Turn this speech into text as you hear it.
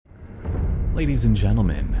Ladies and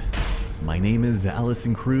gentlemen, my name is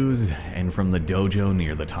Allison Cruz, and from the dojo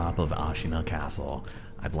near the top of Ashina Castle,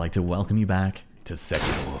 I'd like to welcome you back to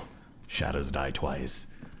Sekiro, Shadows Die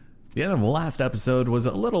Twice. The end of the last episode was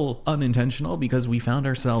a little unintentional because we found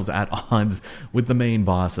ourselves at odds with the main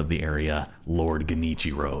boss of the area, Lord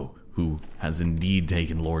Genichiro, who has indeed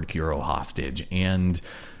taken Lord Kuro hostage, and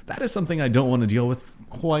that is something I don't want to deal with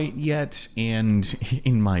quite yet, and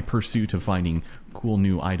in my pursuit of finding cool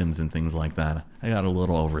new items and things like that, I got a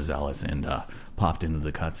little overzealous and popped into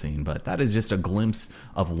the cutscene, but that is just a glimpse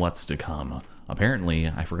of what's to come. Apparently,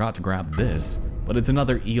 I forgot to grab this, but it's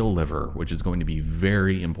another eel liver, which is going to be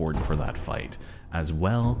very important for that fight, as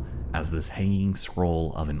well as this hanging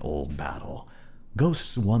scroll of an old battle.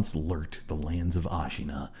 Ghosts once lurked the lands of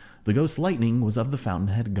Ashina. The ghost lightning was of the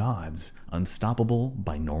Fountainhead gods, unstoppable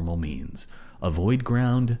by normal means. Avoid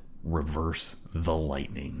ground, reverse the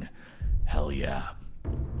lightning. Hell yeah.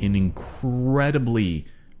 An incredibly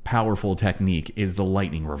powerful technique is the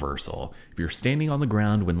lightning reversal. If you're standing on the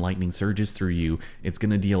ground when lightning surges through you, it's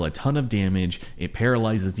going to deal a ton of damage, it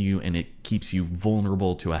paralyzes you, and it keeps you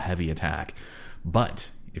vulnerable to a heavy attack.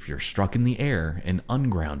 But if you're struck in the air and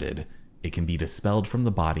ungrounded, it can be dispelled from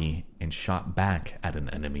the body and shot back at an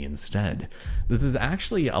enemy instead. This is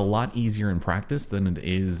actually a lot easier in practice than it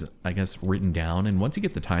is, I guess, written down. And once you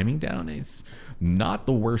get the timing down, it's not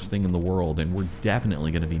the worst thing in the world. And we're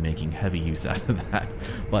definitely going to be making heavy use out of that.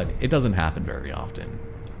 But it doesn't happen very often.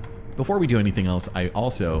 Before we do anything else, I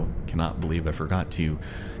also cannot believe I forgot to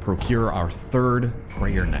procure our third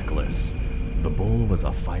prayer necklace. The bull was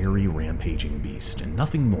a fiery, rampaging beast and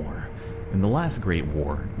nothing more. In the last Great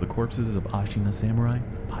War, the corpses of Ashina samurai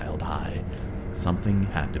piled high. Something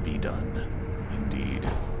had to be done. Indeed.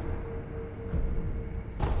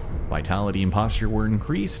 Vitality and posture were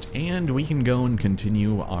increased, and we can go and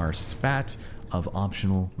continue our spat of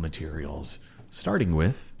optional materials, starting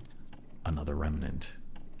with another remnant.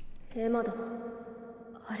 エマ殿、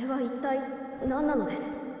あれは一体何なのです？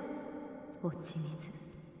落ち水、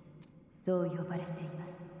そう呼ばれていま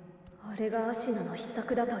す。あれがアシナの秘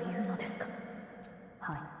策だというのですか？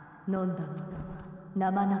はい、飲んだ者は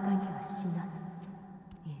生中には死なぬ。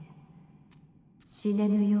いえ、死ね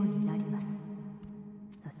ぬようになります。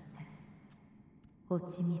そして、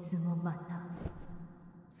落ち水もまた。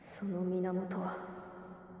その源は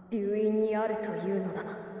流因にあるというのだ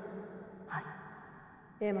な。はい。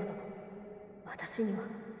エマ殿、私には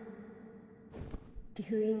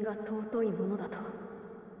流因が尊いものだと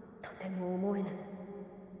とても思えぬ。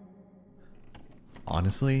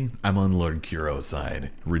Honestly, I'm on Lord Kuro's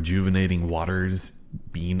side. Rejuvenating waters,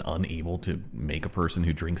 being unable to make a person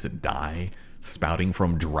who drinks it die, spouting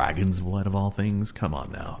from dragon's blood of all things. Come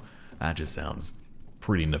on now. That just sounds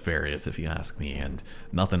pretty nefarious if you ask me, and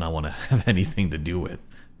nothing I want to have anything to do with,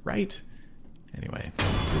 right? Anyway,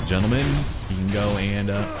 this gentleman, he can go and,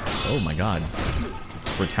 oh my god.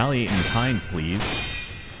 Retaliate in kind, please.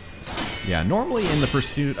 Yeah, normally in the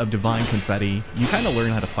pursuit of divine confetti, you kind of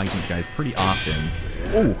learn how to fight these guys pretty often.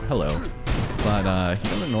 Oh, hello. But he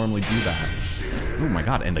doesn't normally do that. Oh my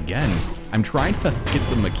god, and again, I'm trying to get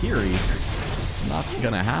the Makiri. Not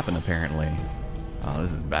gonna happen, apparently. Oh,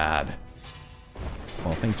 this is bad.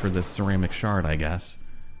 Well, thanks for this ceramic shard, I guess.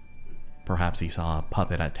 Perhaps he saw a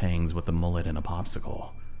puppet at Tang's with a mullet and a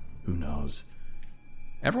popsicle. Who knows?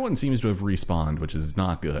 Everyone seems to have respawned, which is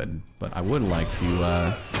not good, but I would like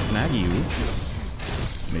to snag you.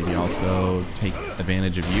 Maybe also take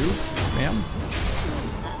advantage of you, ma'am.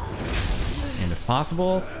 And if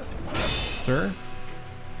possible, sir?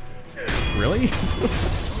 Really?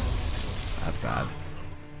 That's bad.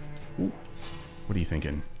 Ooh. What are you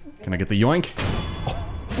thinking? Can I get the yoink?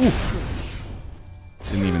 Oh.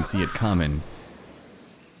 Didn't even see it coming.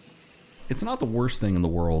 It's not the worst thing in the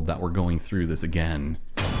world that we're going through this again,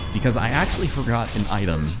 because I actually forgot an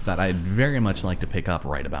item that I'd very much like to pick up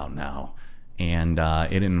right about now, and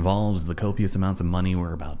it involves the copious amounts of money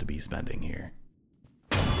we're about to be spending here.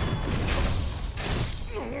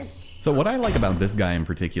 So what I like about this guy in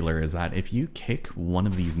particular is that if you kick one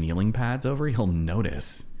of these kneeling pads over, he'll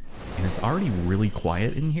notice, and it's already really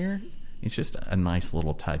quiet in here. It's just a nice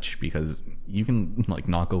little touch because you can like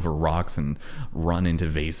knock over rocks and run into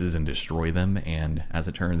vases and destroy them, and as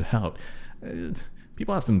it turns out,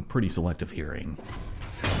 people have some pretty selective hearing.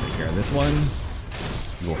 Take care of this one.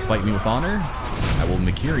 You will fight me with honor. I will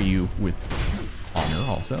Makiri you with honor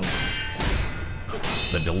also.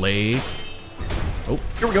 The delay. Oh,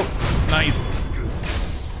 here we go. Nice.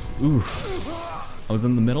 Oof. I was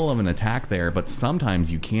in the middle of an attack there, but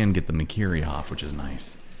sometimes you can get the Makiri off, which is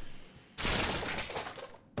nice.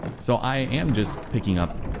 So I am just picking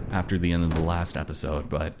up after the end of the last episode,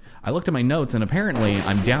 but I looked at my notes and apparently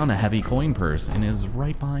I'm down a heavy coin purse and it is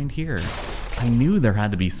right behind here. I knew there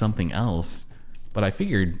had to be something else, but I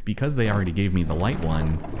figured because they already gave me the light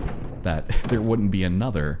one that there wouldn't be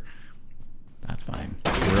another. That's fine.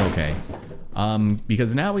 We're okay.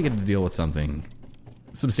 Because now we get to deal with something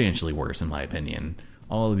substantially worse in my opinion.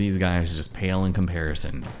 All of these guys just pale in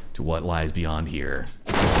comparison to what lies beyond here.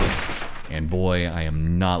 And boy, I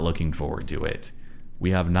am not looking forward to it.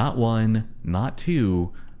 We have not one, not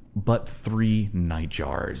two, but 3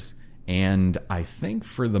 nightjars. And I think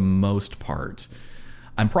for the most part,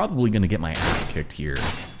 I'm probably going to get my ass kicked here.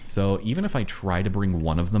 So even if I try to bring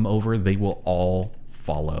one of them over, they will all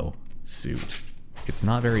follow suit. It's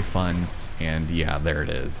not very fun, and yeah, there it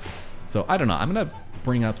is. So I don't know, I'm going to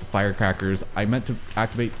bring out the firecrackers. I meant to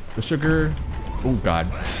activate the sugar. Oh god.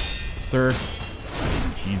 Sir.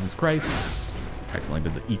 Jesus Christ. Excellent, I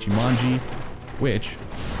did the Ichimonji. Which,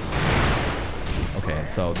 okay,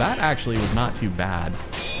 so that actually was not too bad.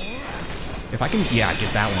 If I can, yeah,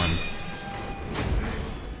 get that one.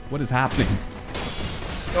 What is happening?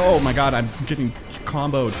 Oh my god, I'm getting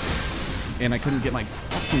comboed. And I couldn't get my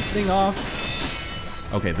fucking thing off.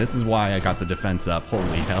 Okay, this is why I got the defense up.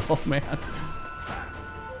 Holy hell, man.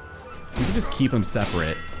 We can just keep them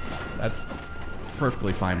separate. That's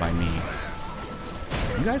perfectly fine by me.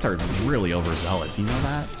 You guys are really overzealous, you know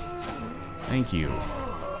that? Thank you.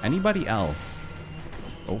 Anybody else?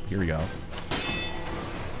 Oh, here we go.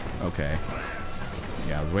 Okay.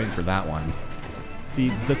 Yeah, I was waiting for that one. See,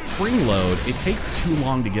 the spring load, it takes too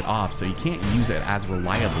long to get off, so you can't use it as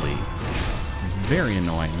reliably. It's very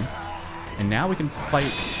annoying. And now we can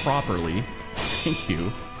fight properly. Thank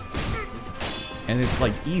you. And it's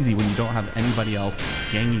like easy when you don't have anybody else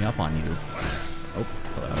ganging up on you. Oh,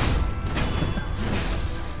 hello.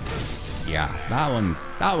 Yeah,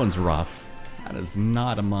 that one's rough. That is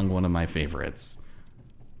not among one of my favorites.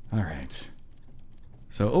 Alright.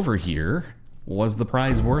 So over here, was the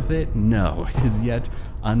prize worth it? No, it is yet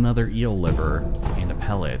another eel liver and a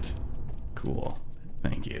pellet. Cool.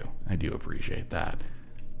 Thank you. I do appreciate that.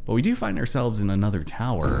 But we do find ourselves in another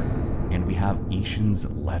tower, and we have Ishin's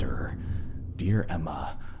letter. Dear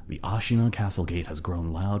Emma, the Ashina castle gate has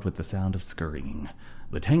grown loud with the sound of scurrying.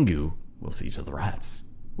 The Tengu will see to the rats.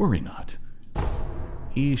 Worry not.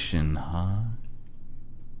 Ishin, huh?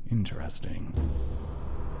 Interesting.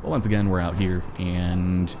 But once again, we're out here,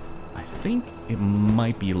 and I think it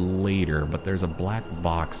might be later, but there's a black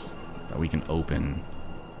box that we can open.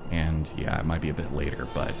 And yeah, it might be a bit later,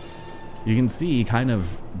 but you can see kind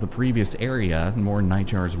of the previous area, more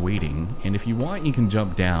nightjars waiting. And if you want, you can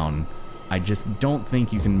jump down. I just don't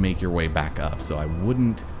think you can make your way back up, so I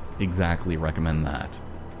wouldn't exactly recommend that.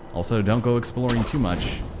 Also, don't go exploring too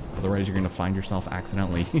much, otherwise you're going to find yourself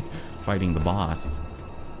accidentally fighting the boss.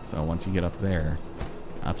 So once you get up there,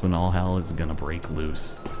 that's when all hell is going to break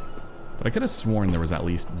loose. But I could have sworn there was at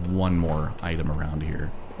least one more item around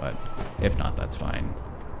here, but if not, that's fine.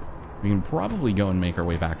 We can probably go and make our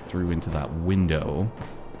way back through into that window,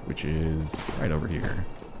 which is right over here.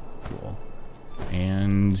 Cool.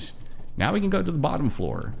 And now we can go to the bottom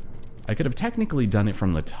floor. I could have technically done it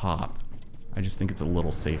from the top. I just think it's a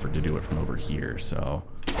little safer to do it from over here. So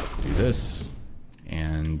do this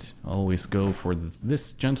and always go for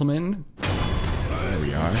this gentleman. There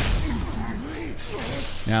we are.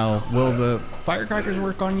 Now, will the firecrackers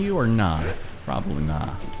work on you or not? Probably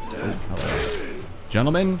not. Oh, hello.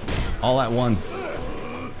 Gentlemen, all at once.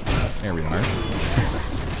 There we are.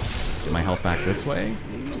 Get my health back this way.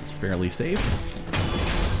 It's fairly safe.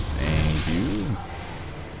 Thank you.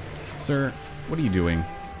 Sir, what are you doing?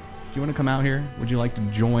 Do you want to come out here? Would you like to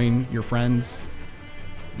join your friends?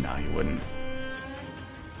 No, you wouldn't.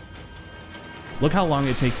 Look how long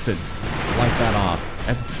it takes to light that off.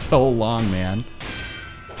 That's so long, man.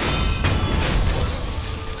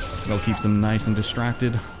 Still keeps them nice and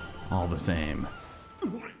distracted, all the same.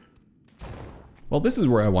 Well, this is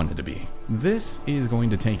where I wanted to be. This is going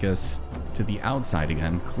to take us to the outside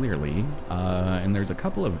again, clearly. And there's a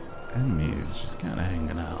couple of enemies just kind of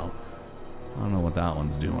hanging out. I don't know what that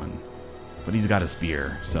one's doing. But he's got a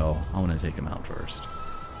spear, so I want to take him out first.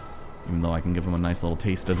 Even though I can give him a nice little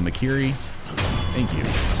taste of the Makiri. Thank you.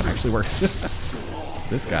 That actually works.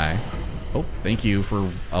 This guy. Oh, thank you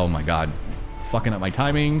for... Oh my god. Fucking up my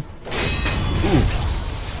timing. Ooh.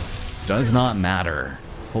 Does not matter.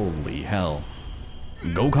 Holy hell.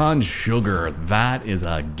 Gokhan Sugar. That is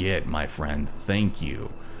a get, my friend. Thank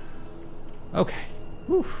you. Okay.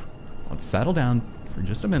 Oof. Let's settle down for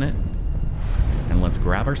just a minute. And let's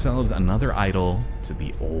grab ourselves another idol to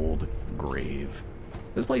the old grave.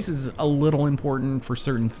 This place is a little important for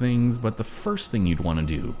certain things, but the first thing you'd want to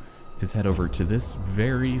do is head over to this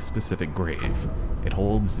very specific grave. It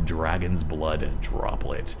holds Dragon's Blood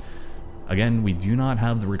Droplet. Again, we do not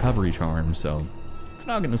have the recovery charm, so it's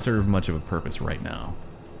not going to serve much of a purpose right now.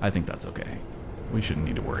 I think that's okay. We shouldn't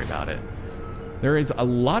need to worry about it. There is a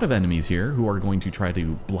lot of enemies here who are going to try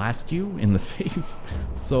to blast you in the face,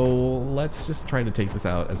 so let's just try to take this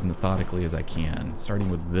out as methodically as I can, starting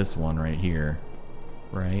with this one right here,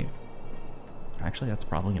 right? Actually, that's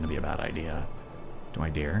probably going to be a bad idea. Do I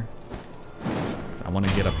dare? So I want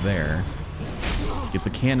to get up there, get the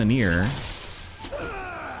cannoneer.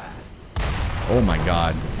 Oh my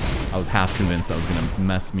god, I was half convinced that was going to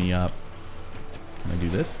mess me up. Can I do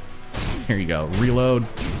this? Here you go, reload.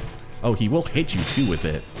 Oh, he will hit you too with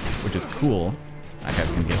it, which is cool. That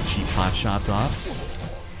guy's gonna get cheap pot shots off.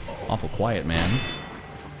 Awful quiet, man.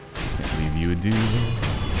 Can't believe you would do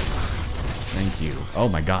this. Thank you. Oh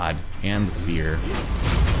my god, and the spear.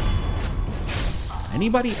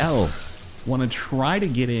 Anybody else want to try to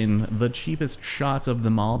get in the cheapest shots of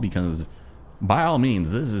them all? Because by all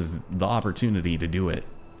means, this is the opportunity to do it.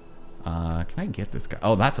 Can I get this guy?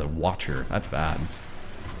 Oh, that's a watcher. That's bad.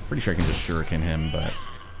 Pretty sure I can just shuriken him, but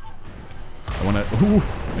I want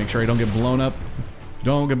to make sure I don't get blown up.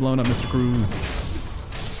 Don't get blown up, Mr. Cruz.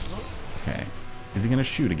 Okay. Is he going to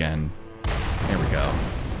shoot again? There we go.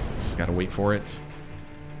 Just got to wait for it.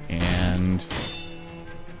 And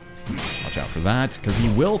watch out for that, because he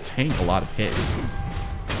will tank a lot of hits.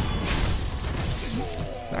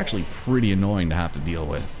 It's actually pretty annoying to have to deal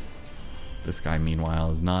with. This guy,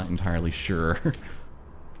 meanwhile, is not entirely sure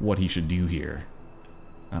what he should do here.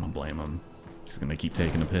 I don't blame him. Just gonna keep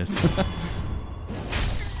taking a piss.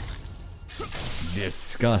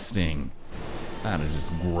 Disgusting. That is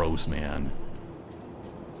just gross, man.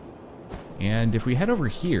 And if we head over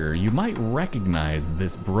here, you might recognize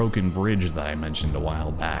this broken bridge that I mentioned a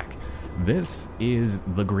while back. This is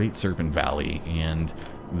the Great Serpent Valley, and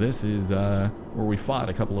this is where we fought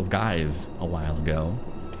a couple of guys a while ago.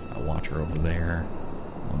 A watcher over there,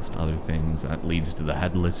 amongst other things. That leads to the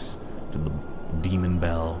Headless, to the Demon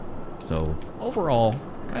Bell. So overall,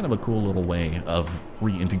 kind of a cool little way of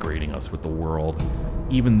reintegrating us with the world,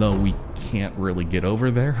 even though we can't really get over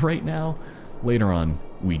there right now. Later on,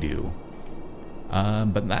 we do.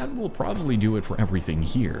 But that will probably do it for everything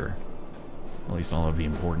here. At least all of the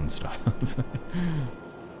important stuff.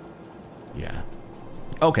 Yeah.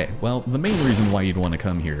 Okay, well, the main reason why you'd want to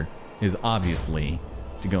come here is obviously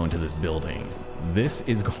to go into this building. This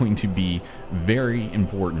is going to be very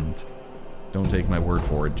important. Don't take my word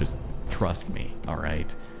for it, just trust me,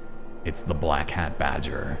 alright? It's the Black Hat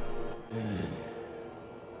Badger.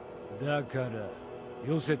 だから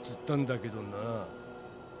よせっつったんだけどな。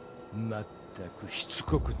まったくしつ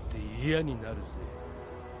こくって嫌になるぜ。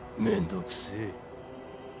めんどくせえ。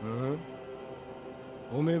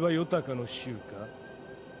おめえはヨタカの衆か？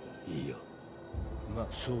いいよ。まあ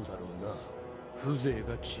そうだろうな。風情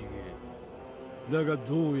が違え。だが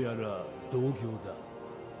どうやら同業だ。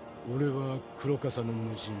俺は黒笠の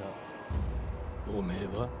ムジナ。おめえ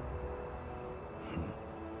は？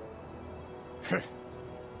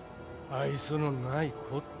愛想のない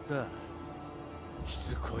こった。し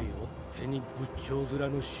つこい追っ手に仏頂面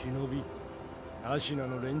の忍び。アシナ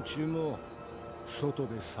の連中も外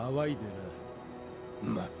で騒いでな。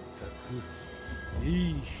まったく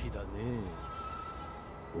いい日だね。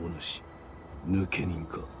お主抜け人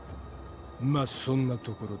か。まあそんな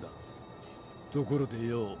ところだ。ところで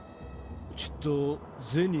よ、ちっと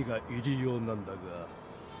銭が入りようなんだが、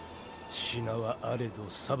品はあれど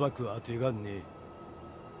裁くあてがねえ。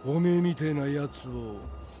おめえみてえなやつを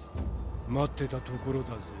待ってたところ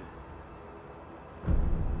だぜ。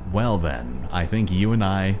Well then, I think you and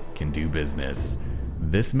I can do business.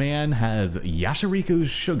 This man has Yashiriko's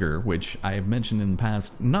sugar, which I have mentioned in the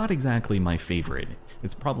past, not exactly my favorite.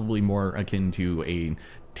 It's probably more akin to a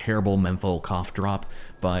terrible menthol cough drop,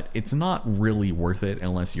 but it's not really worth it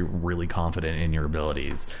unless you're really confident in your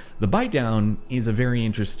abilities. The bite down is a very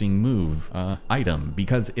interesting move, item,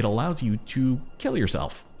 because it allows you to kill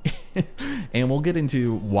yourself. And we'll get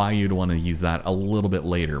into why you'd want to use that a little bit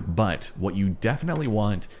later, but what you definitely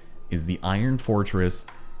want is the Iron Fortress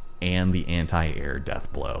and the anti-air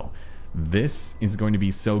death blow. This is going to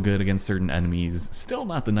be so good against certain enemies. Still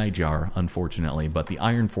not the Nightjar, unfortunately, but the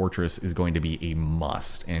Iron Fortress is going to be a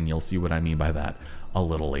must, and you'll see what I mean by that a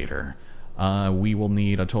little later. We will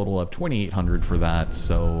need a total of 2,800 for that,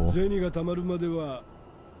 so... 銭が貯まるまでは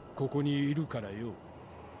ここにいるからよ。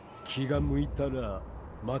気が向いたら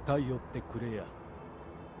また寄ってくれや。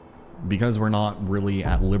because we're not really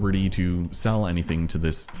at liberty to sell anything to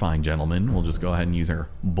this fine gentleman, we'll just go ahead and use our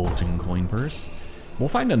Bolton coin purse. We'll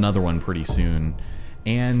find another one pretty soon.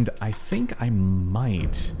 And I think I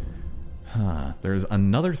might... there's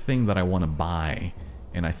another thing that I want to buy,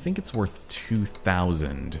 and I think it's worth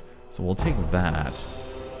 2,000. So we'll take that,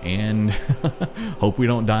 and hope we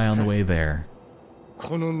don't die on the way there.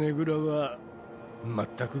 このねぐらは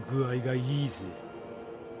全く具合がいいぜ。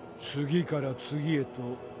次から次へ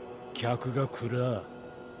と客が来ら。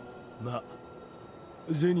ま、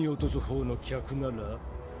銭落とす方の客なら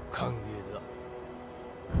歓迎だ。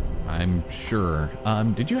I'm sure.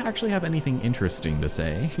 Did you actually have anything interesting to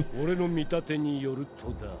say? 俺の見立てによる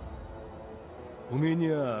とだ。おめえに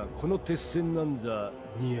はこの鉄線なんざ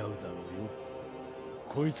似合うだろうよ。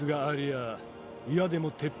こいつがありゃ矢で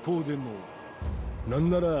も鉄砲でもなん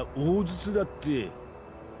なら大筒だって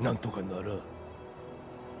なんとかなら。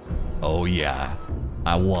Oh yeah,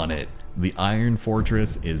 I want it. The Iron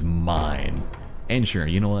Fortress is mine. And sure,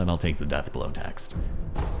 you know what? I'll take the death blow text.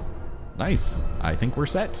 Nice. I think we're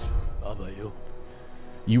set.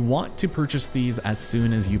 You want to purchase these as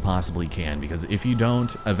soon as you possibly can, because if you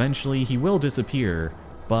don't, eventually he will disappear,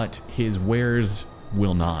 but his wares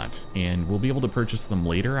will not, and we'll be able to purchase them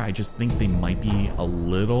later. I just think they might be a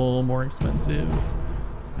little more expensive.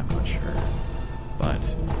 I'm not sure,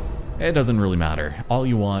 but it doesn't really matter. All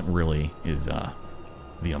you want really is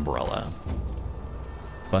the umbrella.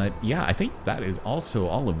 But yeah, I think that is also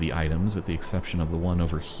all of the items, with the exception of the one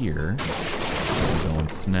over here. Go and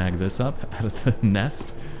snag this up out of the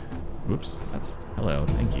nest. Whoops, that's, hello,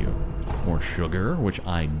 thank you. More sugar, which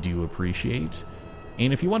I do appreciate.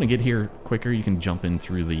 And if you want to get here quicker, you can jump in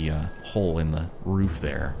through the hole in the roof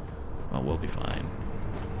there. Well, we'll be fine.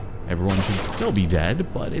 Everyone should still be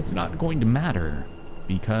dead, but it's not going to matter,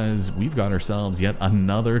 because we've got ourselves yet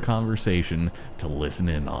another conversation to listen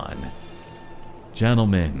in on.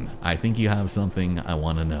 Gentlemen, I think you have something I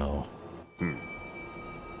want to know.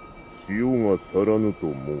 塩が足らぬと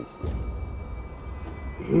思うか。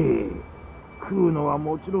ええ、食うのは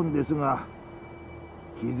もちろんですが、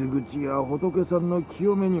傷口や仏さんの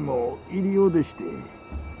清めにも入りようでして。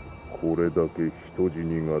これだけ人死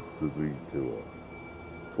にが続いては、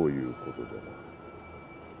ということだな。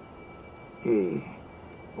ええ、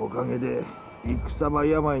おかげで戦場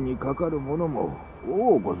病にかかる者も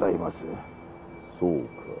多ございます。そう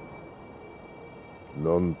か。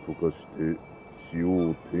なんとかして塩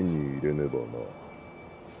を手に入れねばな。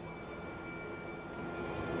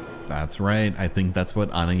That's right. I think that's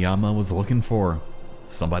what Anayama was looking for.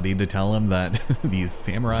 Somebody to tell him that these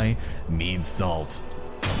samurai need salt.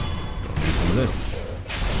 Go do some of this.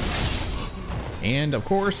 And of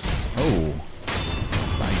course, oh,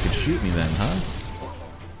 thought you could shoot me then, huh?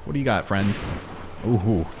 What do you got, friend?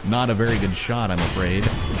 Ooh, not a very good shot, I'm afraid.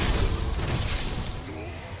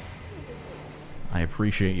 I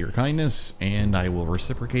appreciate your kindness, and I will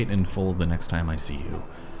reciprocate in full the next time I see you.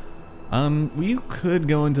 You could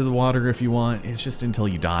go into the water if you want. It's just until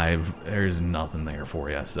you dive, there's nothing there for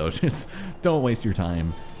you. So just don't waste your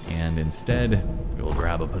time. And instead, we'll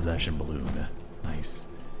grab a possession balloon. Nice.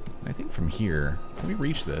 And I think from here, can we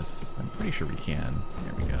reach this? I'm pretty sure we can.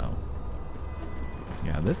 There we go.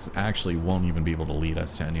 Yeah, this actually won't even be able to lead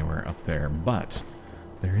us to anywhere up there, but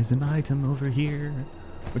there is an item over here,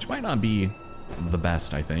 which might not be the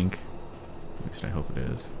best, I think. At least I hope it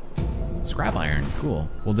is. Scrap iron, cool.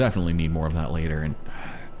 We'll definitely need more of that later. And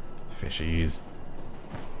fishies.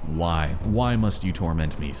 Why? Why must you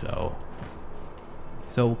torment me so?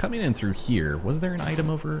 So coming in through here, was there an item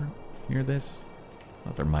over near this?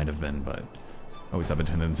 Thought there might have been, but I always have a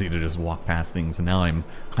tendency to just walk past things, and now I'm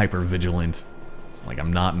hyper vigilant. It's like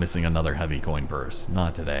I'm not missing another heavy coin purse.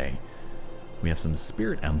 Not today. We have some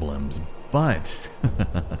spirit emblems, but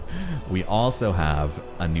we also have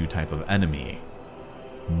a new type of enemy.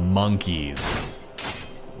 Monkeys.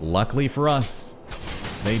 Luckily for us,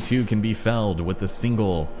 they too can be felled with a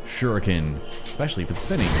single shuriken, especially if it's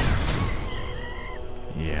spinning.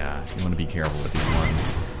 Yeah, you want to be careful with these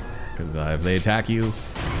ones, because if they attack you,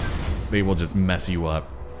 they will just mess you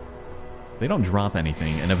up. They don't drop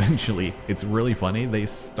anything, and eventually, it's really funny, they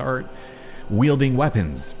start wielding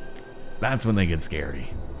weapons. That's when they get scary.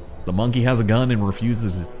 The monkey has a gun and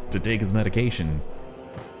refuses to take his medication.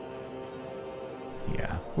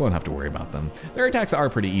 Yeah, we won't have to worry about them. Their attacks are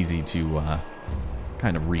pretty easy to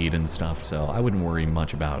kind of read and stuff, so I wouldn't worry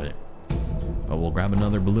much about it. But we'll grab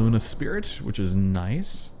another balloon of spirit, which is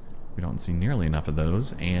nice. We don't see nearly enough of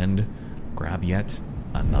those, and grab yet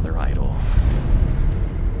another idol.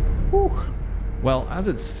 Whew. Well, as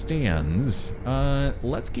it stands,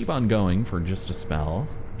 let's keep on going for just a spell,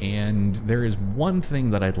 And there is one thing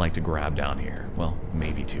that I'd like to grab down here. Well,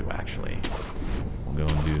 maybe two, actually. We'll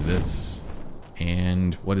go and do this.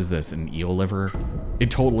 And what is this, an eel liver? It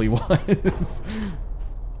totally was.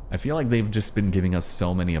 I feel like they've just been giving us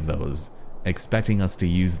so many of those, expecting us to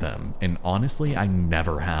use them. And honestly, I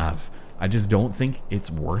never have. I just don't think it's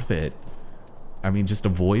worth it. I mean, just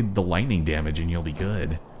avoid the lightning damage and you'll be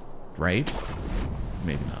good. Right?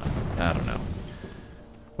 Maybe not. I don't know.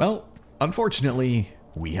 Well, unfortunately,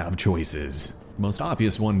 we have choices. The most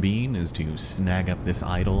obvious one being is to snag up this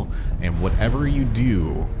idol, and whatever you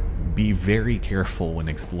do, be very careful when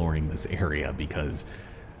exploring this area, because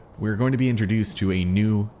we're going to be introduced to a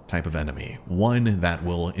new type of enemy, one that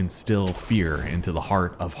will instill fear into the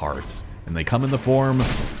heart of hearts, and they come in the form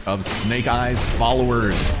of Snake Eyes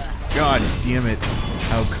followers. God damn it,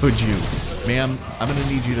 how could you? Ma'am, I'm gonna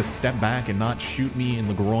need you to step back and not shoot me in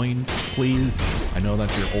the groin, please. I know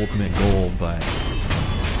that's your ultimate goal, but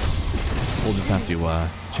we'll just have to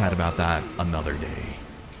chat about that another day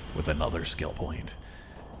with another skill point.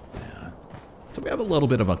 Yeah. So we have a little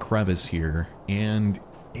bit of a crevice here, and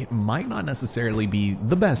it might not necessarily be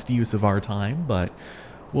the best use of our time, but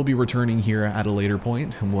we'll be returning here at a later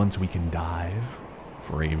point once we can dive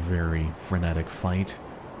for a very frenetic fight.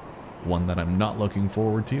 One that I'm not looking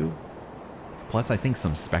forward to. Plus, I think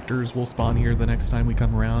some specters will spawn here the next time we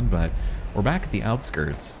come around, but we're back at the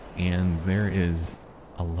outskirts, and there is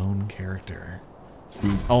a lone character.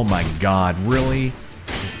 Who, oh my god, really?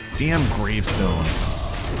 This damn gravestone.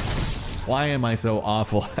 Why am I so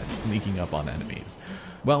awful at sneaking up on enemies?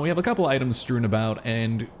 Well, we have a couple items strewn about,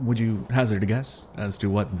 and would you hazard a guess as to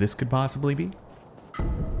what this could possibly be?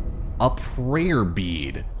 A prayer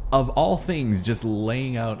bead. Of all things, just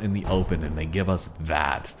laying out in the open, and they give us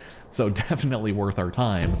that. So definitely worth our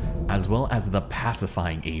time, as well as the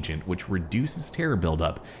pacifying agent, which reduces terror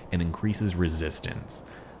buildup and increases resistance.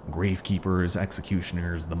 Gravekeepers,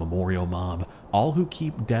 executioners, the memorial mob, all who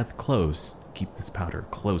keep death close, keep this powder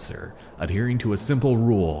closer, adhering to a simple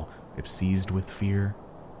rule: if seized with fear,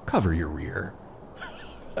 cover your rear.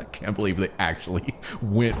 I can't believe they actually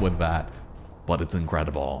went with that, but it's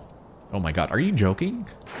incredible. Oh my god, are you joking?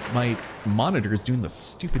 My monitor is doing the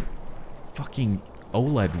stupid fucking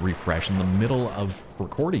OLED refresh in the middle of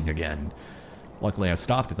recording again. Luckily I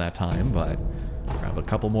stopped at that time, but grab a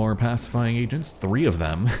couple more pacifying agents, 3 of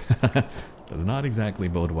them. Does not exactly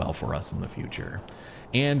bode well for us in the future.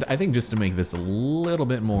 And I think just to make this a little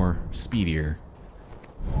bit more speedier,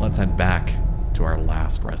 let's head back to our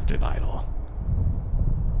last rested idol.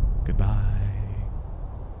 Goodbye.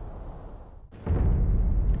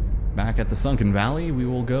 Back at the Sunken Valley, we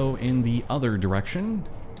will go in the other direction.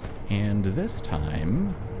 And this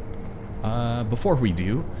time, before we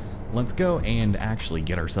do, let's go and actually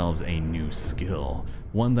get ourselves a new skill.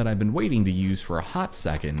 One that I've been waiting to use for a hot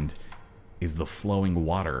second is the Flowing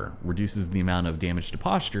Water. Reduces the amount of damage to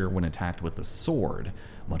posture when attacked with a sword.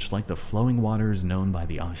 Much like the flowing waters known by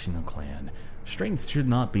the Ashina clan, strength should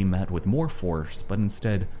not be met with more force, but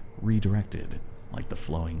instead redirected, like the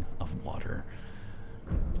flowing of water.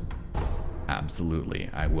 Absolutely,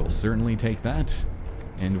 I will certainly take that,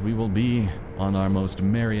 and we will be on our most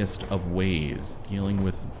merriest of ways, dealing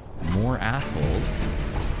with more assholes.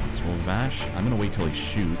 Fistful's Bash. I'm gonna wait till he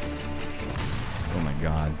shoots. Oh my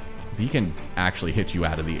god. So he can actually hit you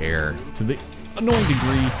out of the air to the annoying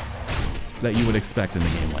degree that you would expect in a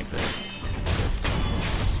game like this.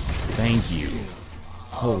 Thank you.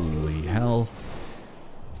 Holy hell.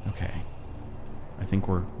 Okay. I think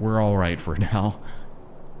we're all right for now.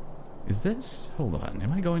 Is this? Hold on.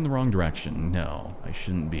 Am I going the wrong direction? No, I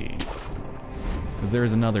shouldn't be. Because there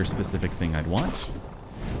is another specific thing I'd want.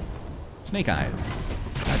 Snake Eyes.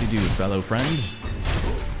 How do you do, fellow friend?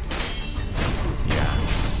 Yeah.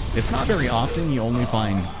 It's not very often you only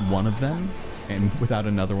find one of them, and without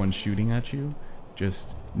another one shooting at you.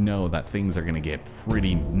 Just know that things are going to get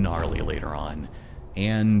pretty gnarly later on.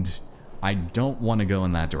 And I don't want to go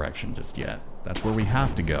in that direction just yet. That's where we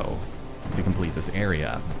have to go to complete this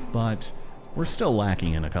area, but we're still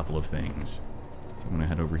lacking in a couple of things. So I'm gonna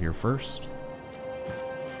head over here first.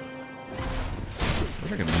 I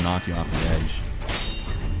wish I could knock you off the edge.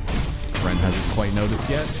 Friend hasn't quite noticed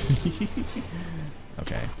yet.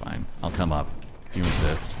 Okay, fine. I'll come up if you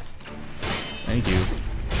insist. Thank you.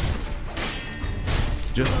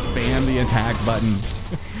 Just spam the attack button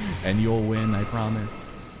and you'll win, I promise.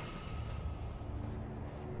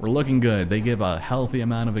 We're looking good. They give a healthy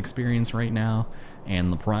amount of experience right now,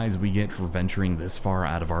 and the prize we get for venturing this far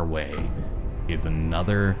out of our way is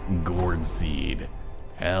another gourd seed.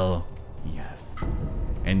 Hell yes.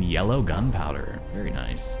 And yellow gunpowder. Very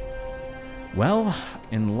nice. Well,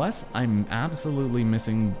 unless I'm absolutely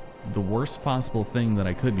missing the worst possible thing that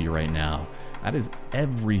I could be right now, that is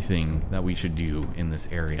everything that we should do in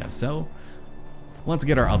this area. So let's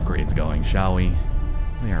get our upgrades going, shall we?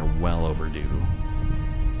 They are well overdue.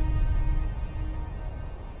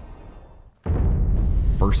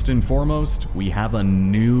 First and foremost, we have a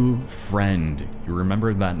new friend. You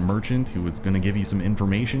remember that merchant who was going to give you some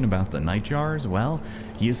information about the night jars? Well,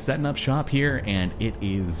 he is setting up shop here, and it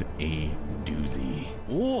is a doozy.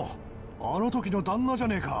 おお、あの時の旦那じゃ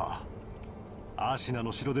ねえか。アシナ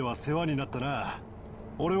の城では世話になったな。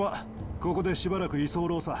俺はここでしばらく居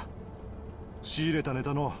候さ。仕入れたネ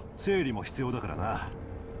タの整理も必要だからな。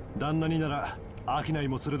旦那になら商い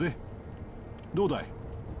もするぜ。どうだい?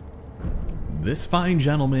 This fine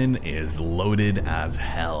gentleman is loaded as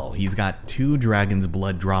hell. He's got 2 dragon's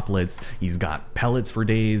blood droplets, he's got pellets for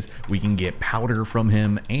days, we can get powder from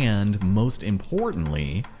him, and most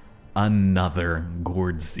importantly, another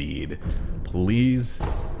gourd seed. Please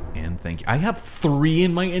and thank you. I have 3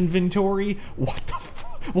 in my inventory? What the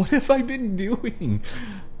what have I been doing?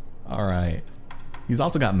 Alright. He's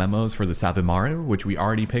also got memos for the Sabimaru, which we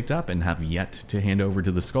already picked up and have yet to hand over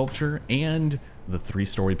to the sculpture, and the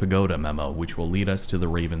 3-story pagoda memo, which will lead us to the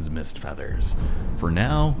Raven's Mist Feathers. For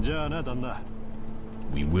now,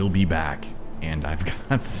 we will be back, and I've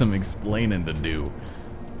got some explaining to do.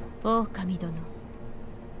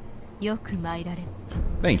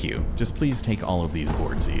 Thank you. Just please take all of these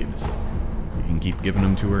gourd seeds. You can keep giving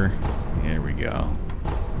them to her. There we go.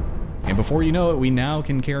 And before you know it, we now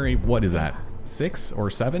can carry, what is that, 6 or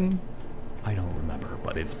 7? I don't remember,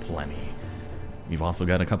 but it's plenty. We've also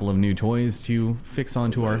got a couple of new toys to fix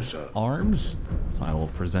onto our arms, so I will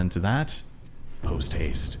present to that post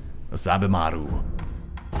haste, a Sabimaru,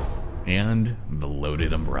 and the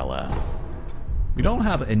loaded umbrella. We don't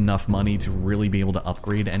have enough money to really be able to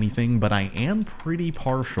upgrade anything, but I am pretty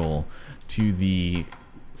partial to the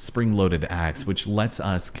spring-loaded axe, which lets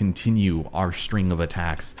us continue our string of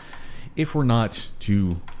attacks if we're not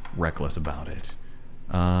too reckless about it.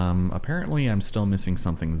 Apparently I'm still missing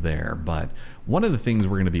something there, but one of the things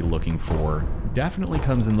we're going to be looking for definitely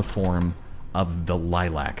comes in the form of the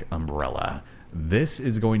lilac umbrella. This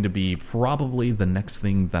is going to be probably the next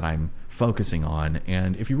thing that I'm focusing on,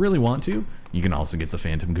 and if you really want to, you can also get the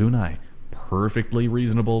Phantom Kunai. Perfectly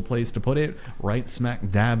reasonable place to put it, right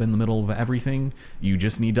smack dab in the middle of everything. You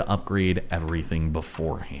just need to upgrade everything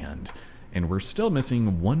beforehand. And we're still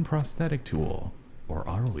missing 1 prosthetic tool, or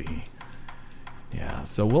are we? Yeah,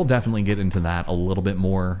 so we'll definitely get into that a little bit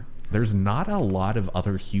more. There's not a lot of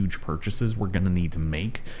other huge purchases we're going to need to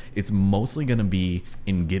make. It's mostly going to be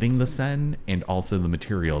in getting the Sen and also the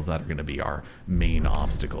materials that are going to be our main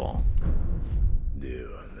obstacle.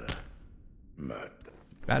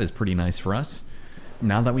 That is pretty nice for us.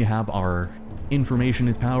 Now that we have our information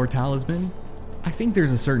is power talisman, I think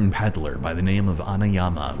there's a certain peddler by the name of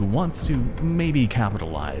Anayama who wants to maybe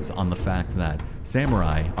capitalize on the fact that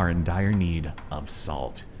samurai are in dire need of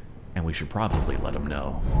salt, and we should probably let him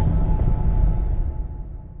know.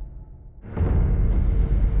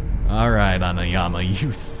 Alright, Anayama,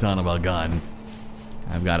 you son of a gun.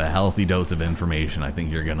 I've got a healthy dose of information I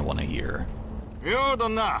think you're gonna want to hear.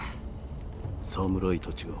 侍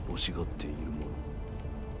たちが欲しがっている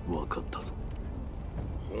もの、分かったぞ。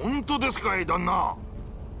本当ですかい、旦那。あ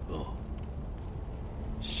あ、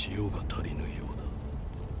塩が足りぬよ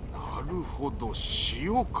うだ。なるほど、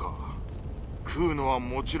塩か。食うのは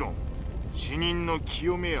もちろん、死人の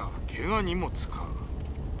清めや怪我にも使う。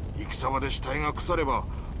戦場で死体が腐れば、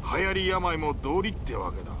流行り病も道理って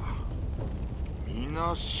わけだ。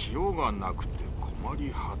皆塩がなくて困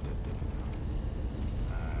り果ててる。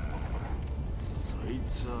そい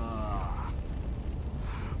つは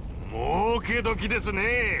儲け時です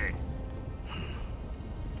ね。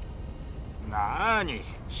なあに、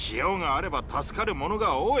塩があれば助かるもの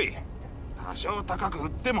が多い。多少高く売っ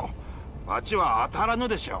ても罰は当たらぬ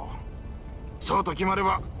でしょう。そうと決まれ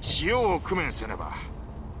ば塩を工面せねば。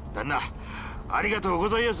旦那、ありがとうご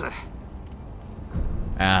ざいます。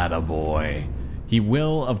Attaboy. He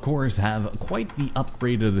will, of course, have quite the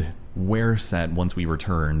upgraded wear set once we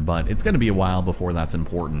return, but it's going to be a while before that's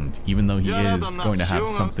important, even though he is going to have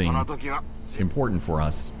something important for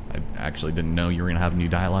us. I actually didn't know you were going to have new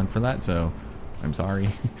dialogue for that, so I'm sorry.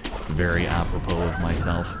 It's very apropos of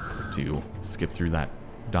myself to skip through that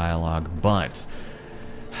dialogue, but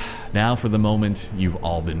now for the moment you've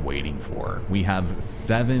all been waiting for. We have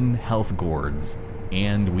 7 health gourds,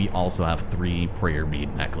 and we also have 3 prayer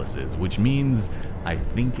bead necklaces, which means I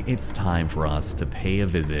think it's time for us to pay a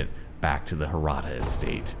visit back to the Hirata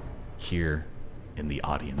estate, here in the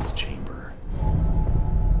audience chamber.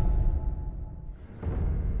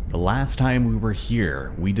 The last time we were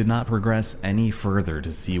here, we did not progress any further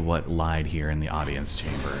to see what lied here in the audience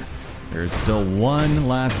chamber. There's still one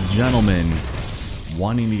last gentleman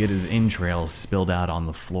wanting to get his entrails spilled out on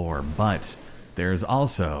the floor, but there's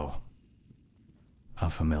also a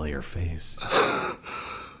familiar face.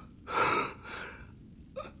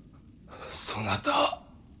 そなた、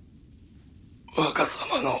若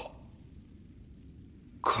様の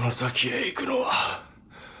この先へ行くのは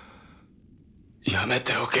やめ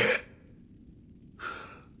ておけ。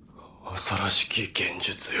恐ろしき現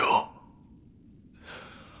実よ。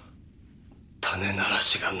種なら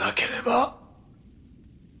しがなければ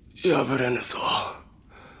破れぬぞ。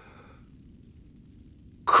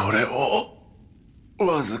これを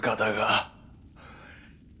わずかだが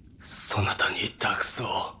そなたに託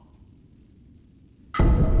そう。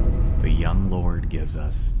The young lord gives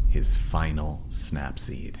us his final snap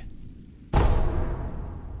seed.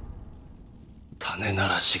 種な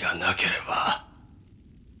らしがなければ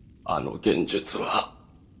あの現実は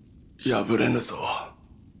破れぬぞ。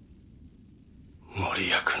森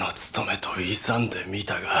役の務めと勇んでみ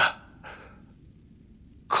たが、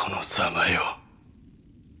このざまよ。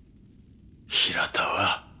平田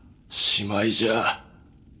はしまいじゃ。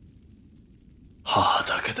母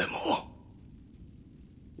だけでも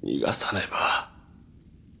逃がさねば。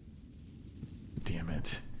 Damn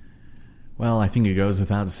it. Well, I think it goes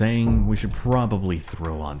without saying, we should probably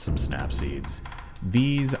throw on some snap seeds.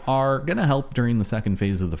 These are gonna help during the second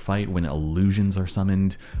phase of the fight when illusions are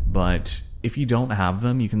summoned, but if you don't have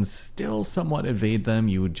them, you can still somewhat evade them.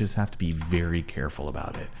 You would just have to be very careful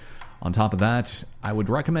about it. On top of that, I would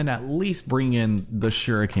recommend at least bringing in the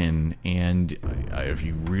shuriken, and if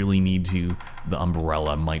you really need to, the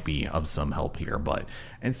umbrella might be of some help here, but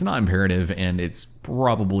it's not imperative and it's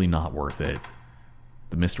probably not worth it.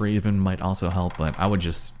 The mystery even might also help, but I would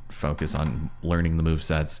just focus on learning the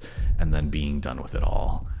movesets and then being done with it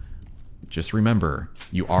all. Just remember,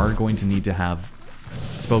 you are going to need to have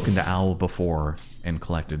spoken to Owl before and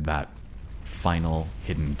collected that final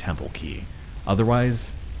hidden temple key.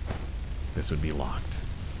 Otherwise, this would be locked.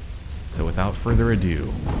 So without further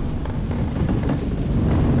ado,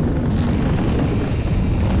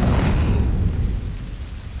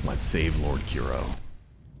 let's save Lord Kuro.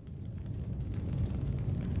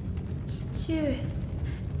 父上、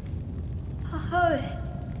母上、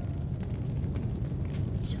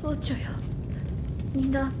少女よ、み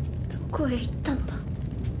んなどこへ行ったのだ。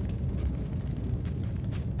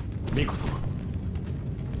巫女様、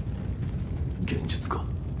現実か。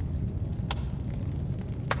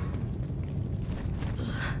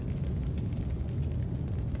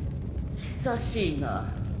久しいな、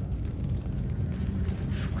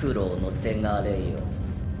フクロウのせがれよ。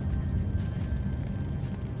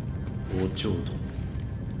お嬢殿、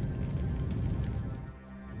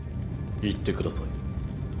言ってください。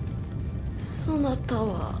そなた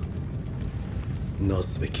はな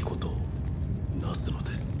すべきことをなすの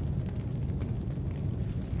です。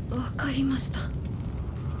わかりました。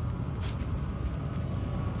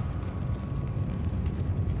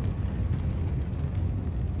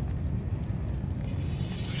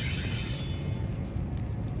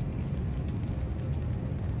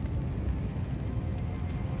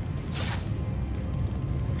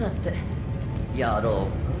さて、やろ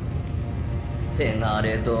うか、せが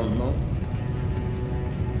れ殿。お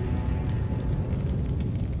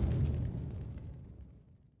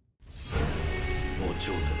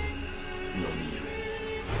嬢殿、何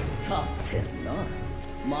故。さてな、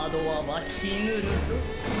窓はは死ぬるぞ、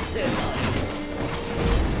せがれ。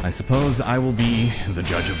 I suppose I will be the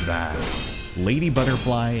judge of that. Lady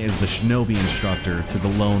Butterfly is the shinobi instructor to the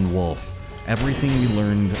lone wolf. Everything we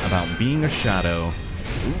learned about being a shadow,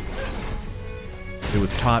 it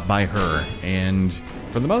was taught by her, and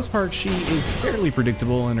for the most part, she is fairly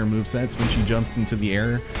predictable in her movesets when she jumps into the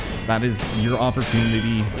air. That is your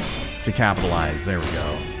opportunity to capitalize. There we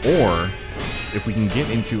go. Or, if we can get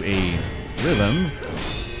into a rhythm,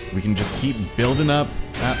 we can just keep building up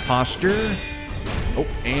that posture. Oh,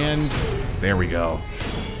 and there we go.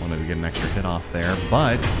 Wanted to get an extra hit off there,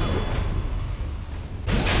 but...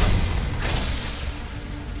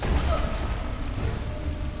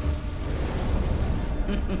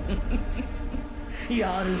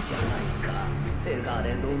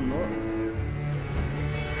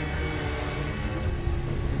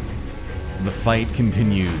 The fight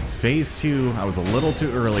continues. Phase 2, I was a little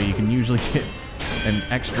too early. You can usually get an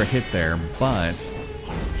extra hit there, but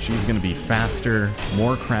she's going to be faster,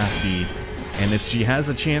 more crafty, and if she has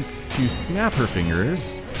a chance to snap her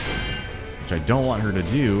fingers, which I don't want her to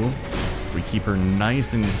do, if we keep her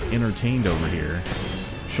nice and entertained over here,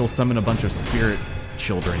 she'll summon a bunch of spirit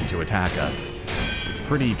children to attack us. It's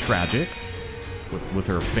pretty tragic, with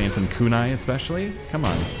her phantom kunai especially. Come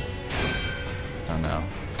on. Oh no.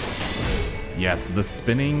 Yes, the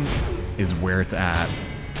spinning is where it's at.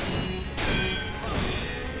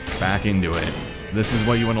 Back into it. This is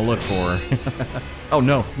what you want to look for. Oh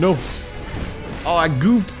no, no. Oh, I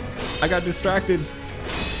goofed. I got distracted.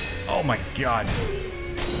 Oh my god.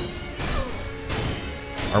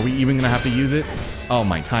 Are we even gonna have to use it? Oh,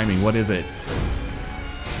 my timing, what is it?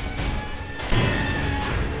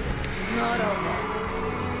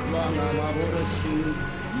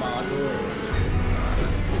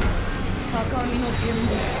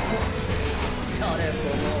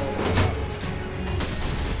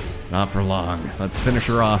 Not for long. Let's finish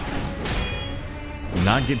her off.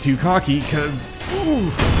 Not get too cocky, cause... Ooh.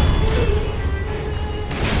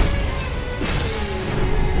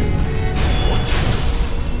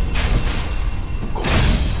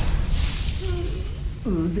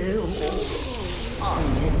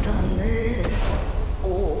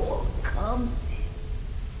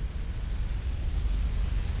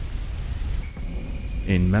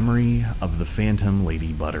 In memory of the Phantom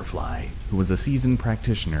Lady Butterfly, who was a seasoned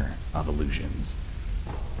practitioner of illusions.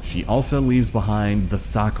 She also leaves behind the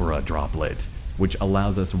Sakura Droplet, which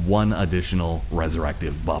allows us one additional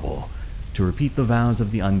resurrective bubble. To repeat the vows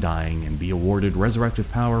of the Undying and be awarded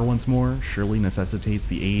resurrective power once more surely necessitates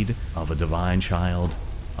the aid of a divine child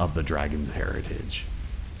of the dragon's heritage.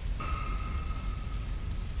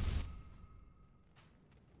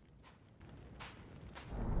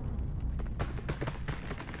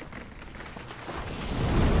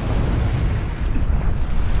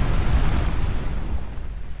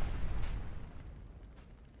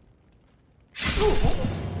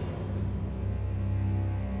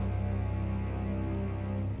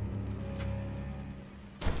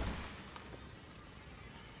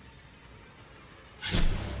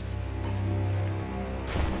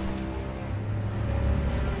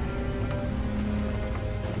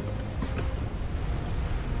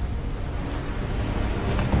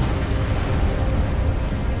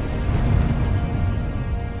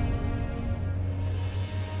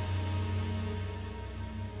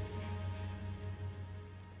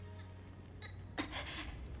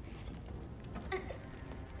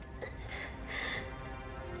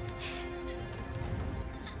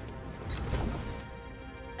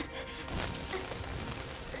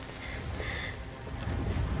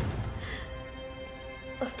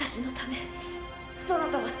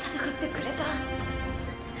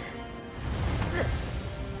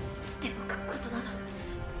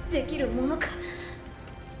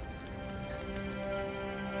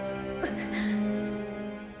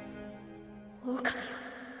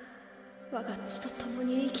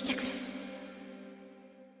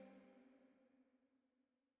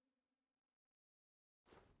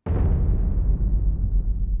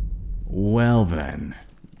 Well then,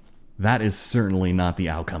 that is certainly not the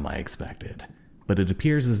outcome I expected, but it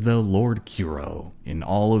appears as though Lord Kuro, in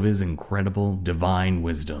all of his incredible divine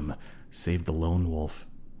wisdom, saved the lone wolf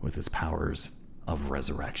with his powers of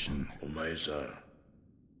resurrection. お前さん、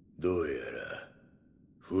どうやら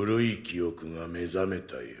古い記憶が目覚め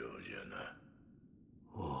たようじゃな。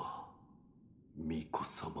ああ、巫女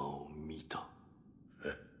様を見た。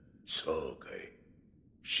そうかい。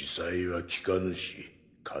司祭は聞かぬし、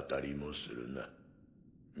語りもするな。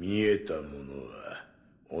見えたものは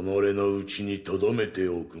己の内に留めて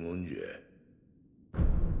おくもんじゃ。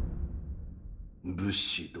仏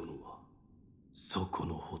師殿はそこ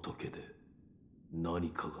の仏で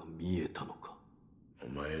何かが見えたのか。お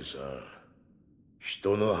前さん、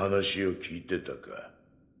人の話を聞いてたか。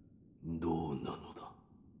どうなのだ。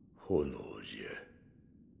炎じゃ。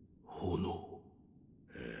炎。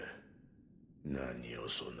何を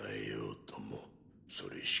備えようともそ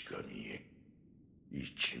れしか見えん。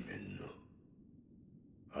一面の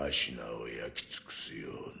芦名を焼き尽くすよ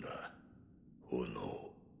うな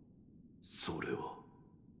炎。それは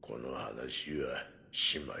この話は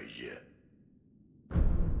しまいじゃ。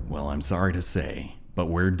 Well, I'm sorry to say, but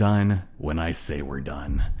we're done when I say we're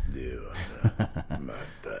done. ではな、ま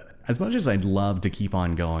た。 As much as I'd love to keep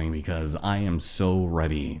on going because I am so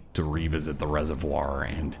ready to revisit the reservoir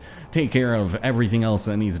and take care of everything else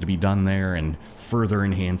that needs to be done there and further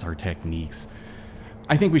enhance our techniques,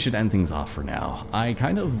 I think we should end things off for now. I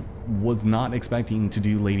kind of was not expecting to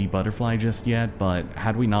do Lady Butterfly just yet, but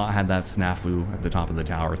had we not had that snafu at the top of the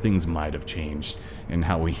tower, things might have changed in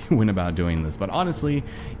how we went about doing this. But honestly,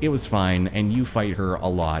 it was fine, and you fight her a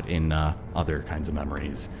lot in other kinds of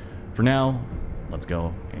memories. For now, let's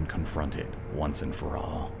go and confront it once and for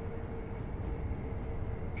all.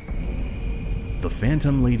 The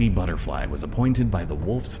Phantom Lady Butterfly was appointed by the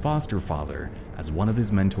wolf's foster father as one of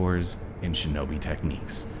his mentors in shinobi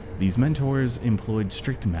techniques. These mentors employed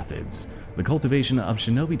strict methods. The cultivation of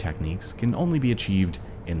shinobi techniques can only be achieved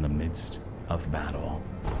in the midst of battle.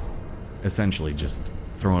 Essentially just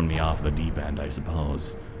throwing me off the deep end, I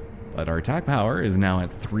suppose. But our attack power is now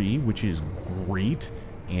at 3, which is great,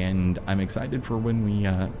 and I'm excited for when we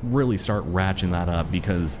really start ratcheting that up,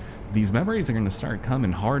 because these memories are going to start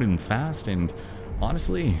coming hard and fast, and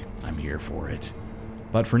honestly, I'm here for it.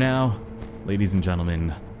 But for now, ladies and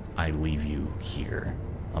gentlemen, I leave you here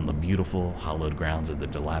on the beautiful, hallowed grounds of the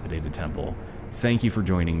dilapidated temple. Thank you for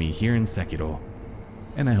joining me here in Sekiro,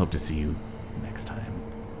 and I hope to see you next time.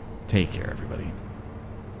 Take care, everybody.